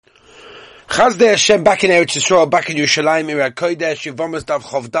Chazdei Hashem, back in Eretz Yisrael, back in Yerushalayim, Irad Kodesh, Yevamos Daf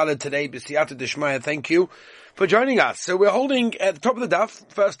Chovdala today, B'siyata Deshmaya, thank you for joining us. So we're holding at the top of the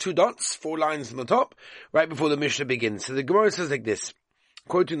Daf, first two dots, 4 lines on the top, right before the Mishnah begins. So the Gemara says like this,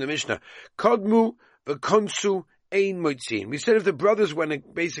 quoting the Mishnah, Kodmu v'konsu ein moitzin. We said if the brothers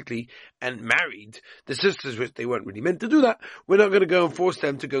went basically and married the sisters, which they weren't really meant to do that, we're not going to go and force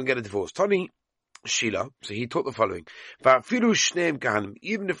them to go and get a divorce. Tani Shila, so he taught the following, Va'afilu shneim kahanim,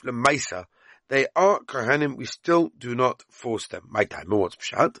 even if lemaisa they are kahanim, we still do not force them. My time, what's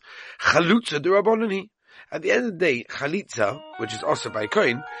pshat? Chalutza derabonani. At the end of the day, chalitza, which is also by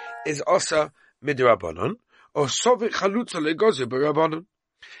kohen, is also midrabanon, or sofik chalutza legozer berabanon.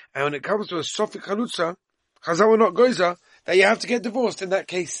 And when it comes to a sofik chalutza, chazal not gozer, that you have to get divorced in that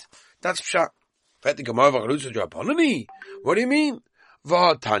case. That's pshat. What do you mean?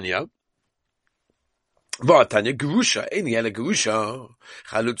 V'hatanya. V'atanya gerusha, any other gerusha,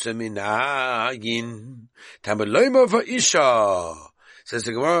 chalutza minayin, tameloima v'isha. Says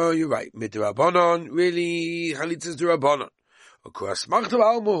the Gemara, you're right, midrabanon, really, chalitza's derabanon. Asmachta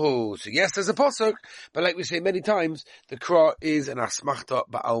ba'almahu. So yes, there's a pasuk, but like we say many times, the Kra is an asmachta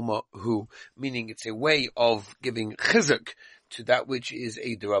ba'almahu, meaning it's a way of giving chizuk to that which is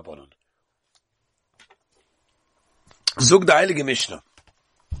a derabanon. Zog da Heilige Mishnah.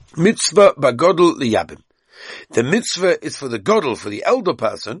 Mitzvah bagodel liyabim. The mitzvah is for the godel, for the elder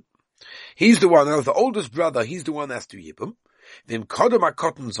person. He's the one, the oldest brother, he's the one that has to yibum. Vim kodem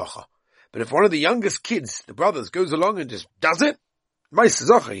hakotten zocha. But if one of the youngest kids, the brothers, goes along and just does it, meister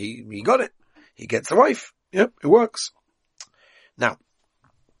zocha, he got it. He gets a wife. Yep, it works. Now,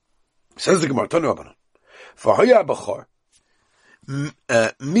 says the Gemara, Tanu Rabbanan, V'hoya b'chor,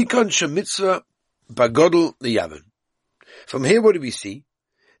 mikon shemitzvah bagodel liyabim. From here, what do we see?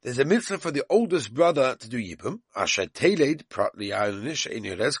 There's a mitzvah for the oldest brother to do yibum. Asher teled prat liyayonish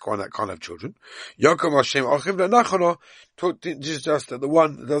einiles, one that can't have children. Yaakov Hashem achiv lenachono. Just that the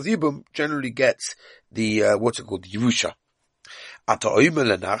one that does yibum generally gets the what's it called, the Yerusha. Ata oimer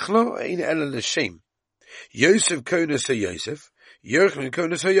lenachlo ein ela l'shem. Yosef konos ha Yosef. Yochanan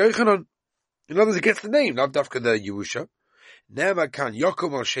konos ha Yochanan. In other words, it gets the name, not dafka the Yerusha. Ne'ema kan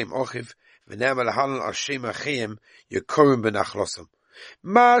Yaakov Hashem achiv v'ne'ema lehalon Hashem achiem Yekorim benachlosam.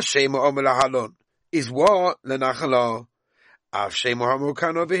 Ma shema omer lahalon is what lenachala. Av shema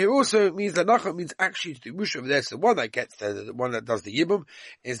hamukan over here also means lenachala means actually the Yerusha over there. So the one that gets the one that does the yibum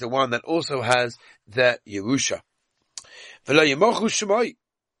is the one that also has the Yerusha. V'lo yemochu shemai.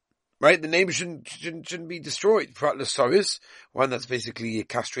 Right, the name shouldn't be destroyed. Prat l'saris, one that's basically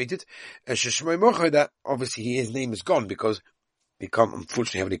castrated. And shemai mochu, that obviously his name is gone because he can't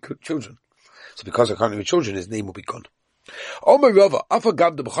unfortunately have any children. So because I can't have any children, his name will be gone. Even though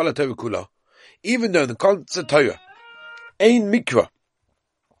in the context of Torah, ein mikra,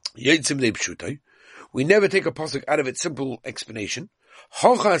 we never take a pasuk out of its simple explanation.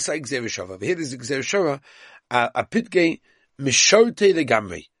 Here there's a gzereshava, a pitge mishote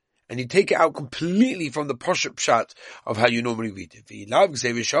legamri, and you take it out completely from the poshet pshat of how you normally read it. If you love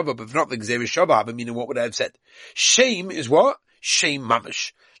gzereshava, but if not the gzereshava, meaning what would I have said? Shame is what? Shame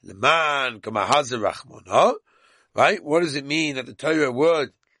mamish. Leman kamahazer rachmon, huh? Right? What does it mean that the Torah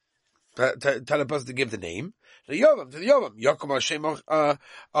word tell a person to give the name? To the Yovam. Yaakov Hashem achicha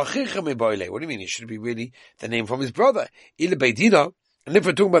meboile. What do you mean? It should be really the name from his brother. Ila beidina. And if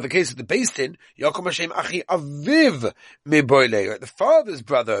we're talking about the case of the Beis Din, Yaakov Hashem achi aviv meboile. Right? The father's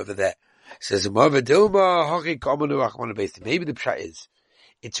brother over there. Says, maybe the pshat is,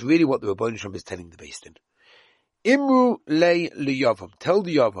 it's really what the Rebbeinu Shalom is telling the Beis Din. Imru lei liyavam. Tell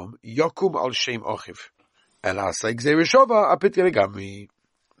the Yavam, Yakum al Shem achiv. Here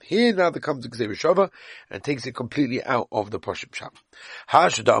now there comes the Gzereshava and takes it completely out of the Poshet Pshat.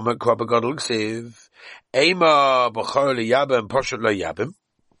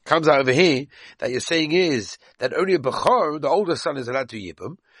 Comes out over here that you're saying is that only a Bechor, the older son, is allowed to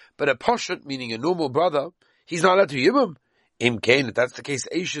yibum, but a Poshet, meaning a normal brother, he's not allowed to yibum. If that's the case,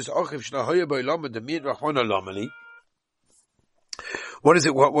 what is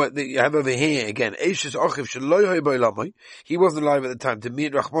it? What you have over here again? He wasn't alive at the time. To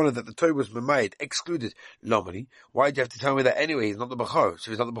meet Rachmana that the Torah was made excluded Lomani. Why do you have to tell me that anyway? He's not the Bechor.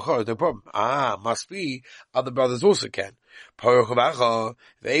 So if he's not the Bechor, no problem. Must be other brothers also can.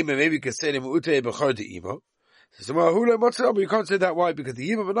 Maybe you can say them Bechor to Imo. So you can't say that. Why? Because the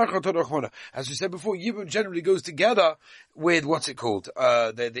Yibum and Rachmana, as we said before, Yibum generally goes together with what's it called?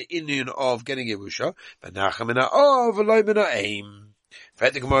 The union of getting Yerusha.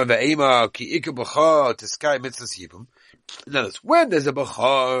 When there's a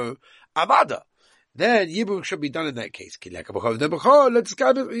Bechor, Amada, then Yibum should be done in that case. Maybe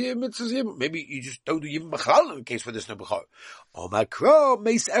you just don't do Yibum B'chal in the case where there's no B'chal. Oh, my crow,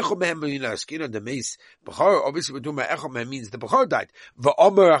 Mace Echo Mehem, the Mace B'chal, obviously we're doing my Echo Mehem means the B'chal died.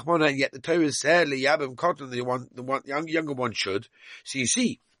 V'omer Rachmana, and yet the Torah said, Yabim Cotton, the younger one should. So you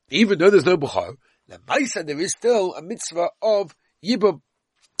see, even though there's no B'chal, the Maisa, there is still a mitzvah of Yibum.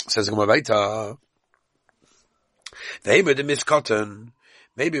 Says Gemara, they made a miss Cotton.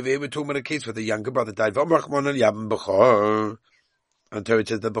 Maybe we were talking about a case where the younger brother died. And Torah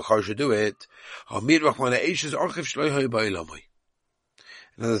says the Bechor should do it.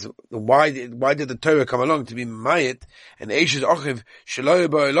 Why did the Torah come along to be Mayit and Eishes Achiv Shaloy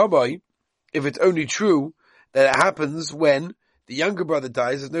Ba'ilomai if it's only true that it happens when the younger brother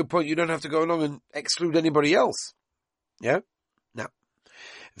dies? There's no point. You don't have to go along and exclude anybody else. Yeah? No.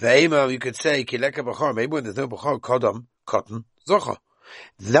 Ve'ema, you could say, Kileka Bechor, maybe when there's no Bechor, Kodam, Cotton, Zocha.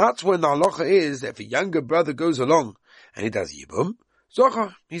 That's when the halacha is that if a younger brother goes along and he does Yibum,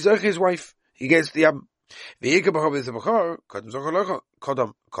 Zocha, he's like his wife, he gets the Yibum.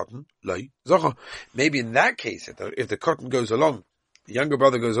 Maybe in that case, if the cotton goes along, the younger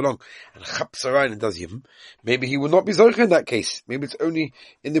brother goes along and chaps around and does Yibum, maybe he will not be Zocha in that case. Maybe it's only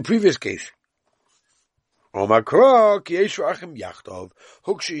in the previous case. Maybe you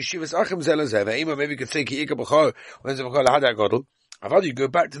could say, you go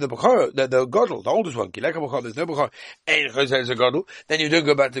back to the Bechor, the Godel, the oldest one. There's no Bechor. Then you don't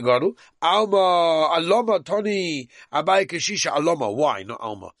go back to Godel. Alma, Tony, Abai Kashisha, Alma. Why? Not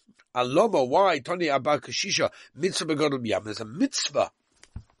Alma. Alma, why? Tony, Abai Kashisha, Mitzvah Godel B'yam. There's a mitzvah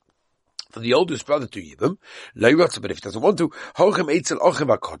for the oldest brother to Yibum. But if he doesn't want to, Hochem Eitzel Ochem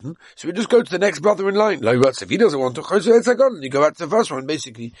HaKotten. So we just go to the next brother in line. If he doesn't want to, you go back to the first one.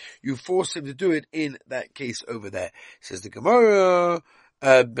 Basically, you force him to do it in that case over there. Says the Gemara,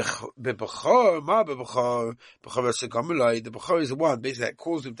 the Bechor is the one basically that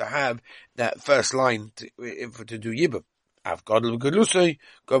caused him to have that first line to do Yibum.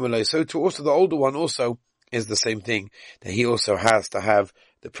 So to also the older one also is the same thing, that he also has to have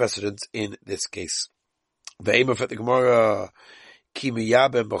the precedence in this case. The aim of the Gemara, when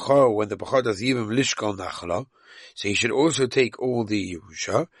the Bechor does Yibum Lishkol Nachala, so he should also take all the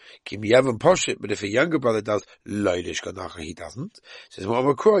Yerusha. But if a younger brother does Lo Lishkol Nachala, he doesn't. Says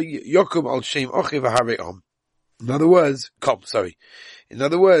Yokum al Shem Ochiv Hare'am. In other words,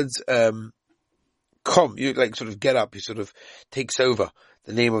 you like sort of get up, he sort of takes over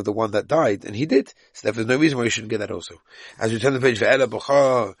the name of the one that died, and he did. So there's no reason why you shouldn't get that also. As we turn the page for Ela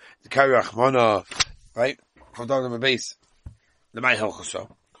Bechor, the Kari Achmana, right? From down on the base, the May Helchasah.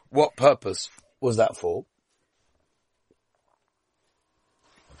 What purpose was that for?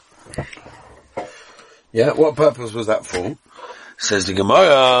 Yeah, what purpose was that for? Says the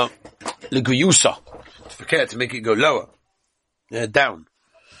Gemara, Liguyusa, to make it go lower, down.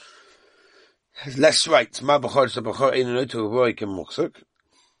 Has less rights.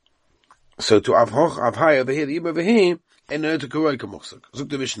 So to Avhai over here, the Yibum over here, and to Kuroika Mochsuk. Zuk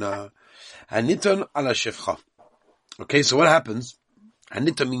the Mishnah. Haniton ala Shefcha. Okay, so what happens?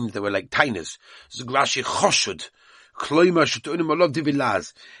 Haniton means they were like tainas. Zuk Rashi Choshud. Kloima Shutunim Olav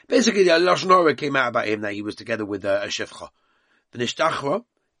Divilaz. Basically, the Lashon Hara came out about him that he was together with a Shefcha. The Nishtachra,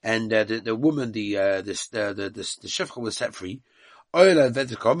 and the woman, the Shefcha was set free. Or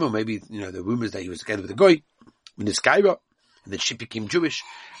maybe, the rumors that he was together with a guy, in the Skyra, and that she became Jewish.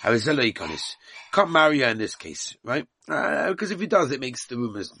 Can't marry her in this case, right? Because if he does, it makes the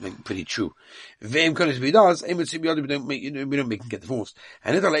rumors pretty true. If he does, we don't make him get divorced.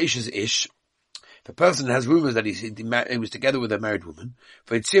 And if the person has rumors that he was together with a married woman,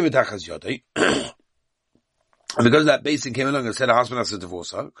 and because that basin came along and said her husband has to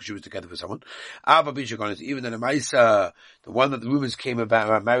divorce her, because she was together with someone, even though the one that the rumors came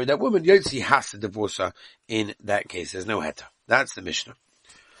about married that woman, Yotzi has to divorce her in that case. There's no heta. That's the Mishnah.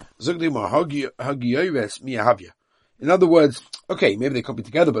 In other words, okay, maybe they can't be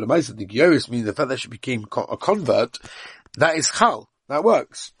together, but the Maisa, the Gioris means the fact that she became a convert, that is chal. That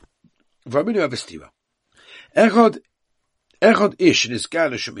works. Echad ish in his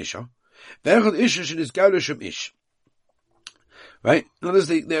galashum isha. Right? In other words,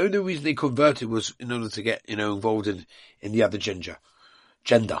 the only reason they converted was in order to get, involved in the other gender.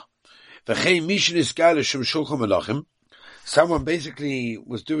 Someone basically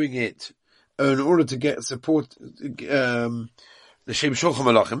was doing it in order to get support, the Shem Shulchan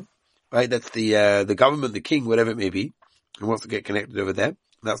Malachim, right? That's the government, the king, whatever it may be, who wants to get connected over there.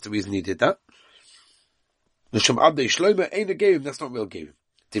 That's the reason he did that. That's not real Gevim.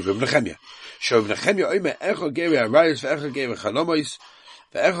 Tivrim Nechemia. Shov Nechemia Oime Echo Geri Arayos VeEcho Geri Chalomois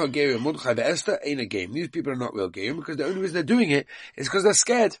Ve'echad Gerim Mordechai ve'Esther ain't a game. These people are not real Gerim because the only reason they're doing it is because they're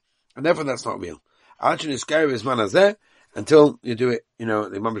scared. And therefore that's not real. Archon is scary as manazeh until you do it, the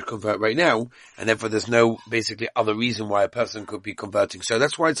mamish convert right now, and therefore there's no basically other reason why a person could be converting. So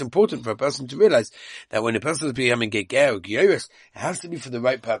that's why it's important for a person to realize that when a person is becoming geger or gieris, it has to be for the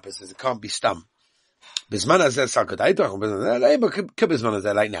right purposes. It can't be stum. Bisman hazeh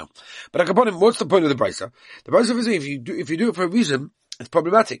like now. But upon him, what's the point of the brisa? The brisa is if you do it for a reason, it's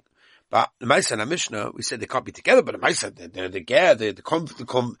problematic. But the Maisa and the Mishnah, we said they can't be together, but the Maisa,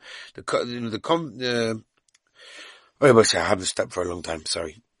 I haven't stepped for a long time,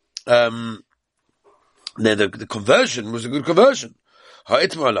 sorry. The conversion was a good conversion.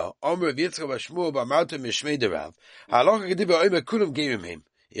 Ha'itmala, Omer v'yitzcha v'shmur b'amauta mishmei derav. Ha'alocha gediva Omer kulam gerim him.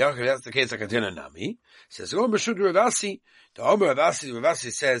 Yaakov, that's the case I continue nami. Says, Omer shud Ravasi, the Omer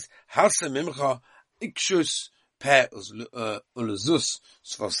Ravasi says, Hasa mimcha ikshus pe uluzus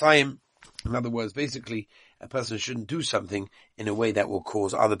svosayim. In other words, basically, a person shouldn't do something in a way that will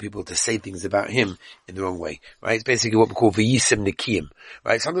cause other people to say things about him in the wrong way, right? It's basically what we call v'yisim nikiyim,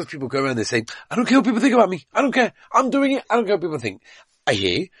 right? Sometimes people go around and they say, I don't care what people think about me. I don't care. I'm doing it. I don't care what people think. I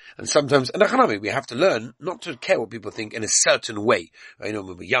hear, and sometimes, and we have to learn not to care what people think in a certain way. Right?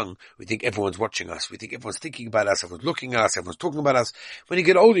 When we're young, we think everyone's watching us. We think everyone's thinking about us. Everyone's looking at us. Everyone's talking about us. When you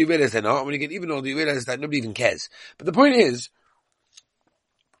get older, you realize they're not. When you get even older, you realize that nobody even cares. But the point is,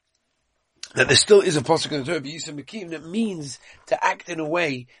 that there still is a pasuk in the Torah, Yisem Mekim, that means to act in a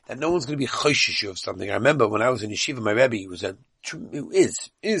way that no one's going to be choshish of something. I remember when I was in yeshiva, my Rebbe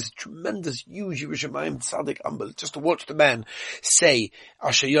is tremendous, huge Yerushalayim tzaddik, unbelievable. Just to watch the man say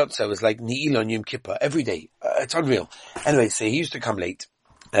Asher Yotza was like Ni'il on Yom Kippur every day. It's unreal. Anyway, so he used to come late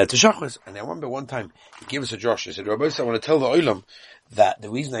to Shachmas, and I remember one time he gave us a Josh. He said, Rabbi, I want to tell the Olam that the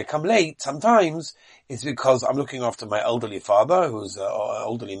reason I come late sometimes is because I'm looking after my elderly father, who's an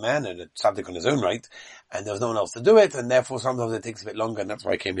elderly man and a tzaddik on his own right, and there was no one else to do it, and therefore sometimes it takes a bit longer, and that's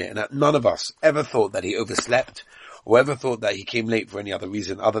why I came late. And none of us ever thought that he overslept, or ever thought that he came late for any other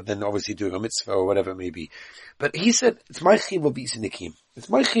reason other than obviously doing a mitzvah or whatever it may be. But he said, it's my chiv of Yisinikim. It's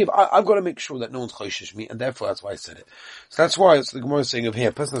my chiv. I've got to make sure that no one's choshish me, and therefore that's why I said it. So that's why it's the Gemara saying over here,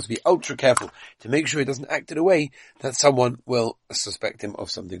 a person has to be ultra careful to make sure he doesn't act in a way that someone will suspect him of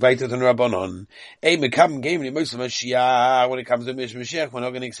something. Weiter than Rabbanon. When it comes to Mashiach, we're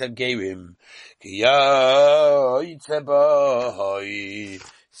not going to accept Gerim.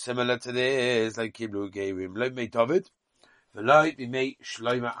 Similar to this, like Kiblu Gerim. Like Mei David. Like Mei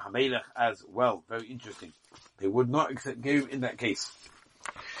Shlomo HaMelech as well. Very interesting. They would not accept Gerim in that case.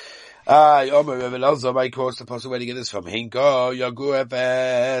 Omer Rebbe Elazar, my course, the possible way to get this from. Hinko, Yagu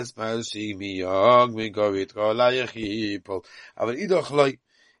Efes, Mausi Miyog, Minko Vitro, Layachipol. Aval Idoch Loi.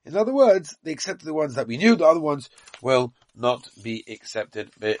 In other words, they accepted the ones that we knew, the other ones will not be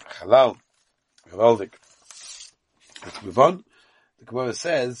accepted. Bechalal. Gavaldik. Let's move on. The Gemara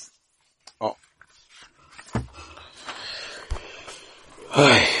says,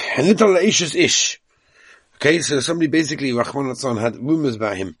 okay, so somebody basically, Rahman al-San, had rumors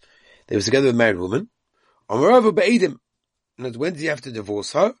about him. They was together with a married woman. And when did he have to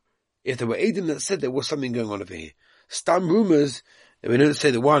divorce her? If there were Eidim that said there was something going on over here. Stam rumors, we don't say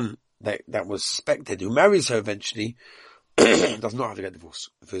the one that was suspected, who marries her eventually, does not have to get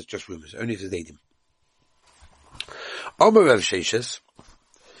divorced. If it's just rumors, only if it's Eidim. Omer Rav Sheshes,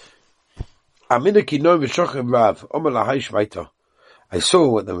 I saw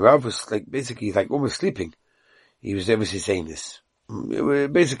what the Rav was like, basically like almost sleeping. He was obviously saying this.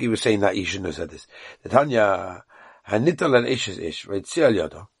 Basically he was saying that he shouldn't have said this. The Tanya, Hanital and Ish is Ish, right? Tzial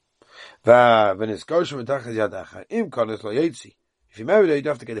Yada. When it's Goshim V'tachas Yadacha, Im Konis Lo Yotzi. If you marry her, you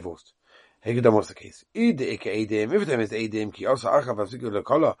don't have to get divorced. Hegedam, what's the case? If them is the Eidim, Ki also Achav Avsiku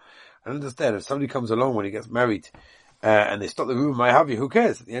L'Kola. I understand, if somebody comes along when he gets married, and they stop the room, I have you, who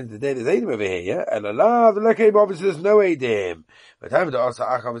cares? At the end of the day, there's Eidim over here, yeah? And Allah, the Lekeb, obviously there's no Eidim. But having to also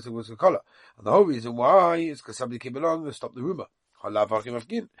Achav Avsiku L'Kola. And the whole reason why is because somebody came along and stopped the rumor.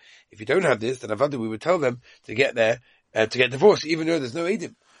 If you don't have this, then Avada, we would tell them to get there, to get divorced, even though there's no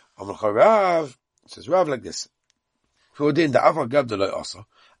Eidim. Rav, says Rav like this. Even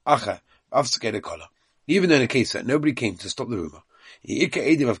in a case that nobody came to stop the rumor, but if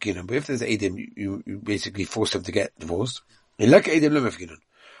there's Eidim, you basically force them to get divorced. I'll tell you Pshat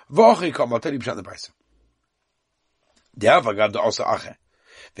in the Brisa.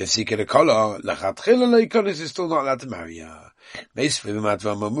 Is still not allowed to marry her. That's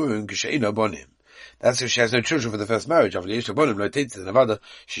if she has no children for the first marriage.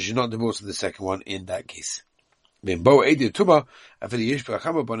 She should not divorce for the second one in that case. When Bo Edim Tuma, after the Yishba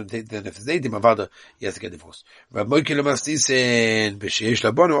Chamabon, then if it's Edim Avada, he has to get divorced. Rav Moikel Mastisen, B'Sheish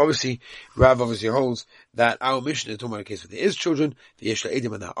Labonu, obviously, Rav obviously holds that our mission is talking about a case where there is children, the Yesh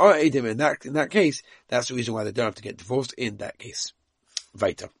Edim and there are Edim, in that case, that's the reason why they don't have to get divorced in that case.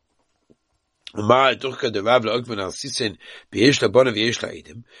 Weiter. Ma durchka de Rav L'Ogman Al-Sisen, B'Yesh Labonu v'Yesh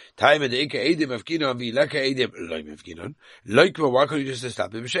Edim, Time the Ika Edim Avginon, v'Leka Edim, Loim Avginon, Loikma, why can't you just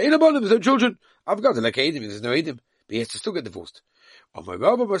establish B'Sheish Labonu, there's no children. I've got to Leka Edim, there's no Edim, but he has to still get divorced. On my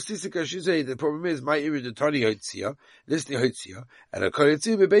Rabba Bastisika, she said, the problem is, my Iri the Tani Hoitzia, listening Hoitzia, and a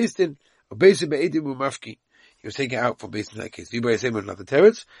Koyetzia be based in Be'edim Umafki. He was taken out from based in that case. Vibay same with another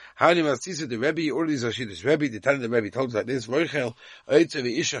teretz. Hani Mastisa, the Rebbe, all these are Shidduch Rebbe, the Tani the Rebbe told us like this, Roichel, Oitze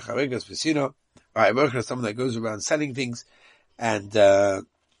Ve'isha Charegas Vesina. Right, Roichel is someone that goes around selling things, and, Ve'isha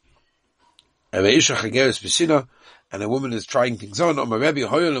Charegas Vesina, and a woman is trying things on my Rebbe,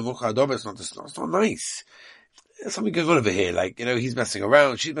 Hoyel and Muchadov, it's not nice. There's something going on over here, like, he's messing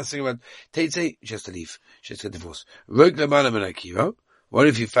around, she's messing around. Teitze, she has to leave. She has to get divorced. What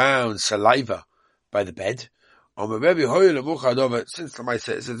if you found saliva by the bed? Since the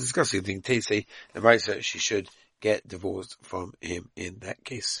Maisa is a disgusting thing, Teitze, the Maisa, she should get divorced from him in that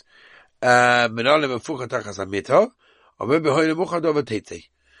case. So I think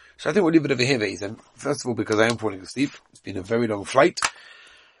we'll leave it over here, Ethan. First of all, because I am falling asleep. It's been a very long flight.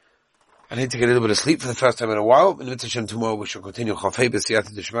 I need to get a little bit of sleep for the first time in a while. In Mitzvah tomorrow we shall continue Chafei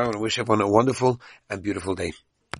B'Siyata D'Shema, and I wish everyone a wonderful and beautiful day.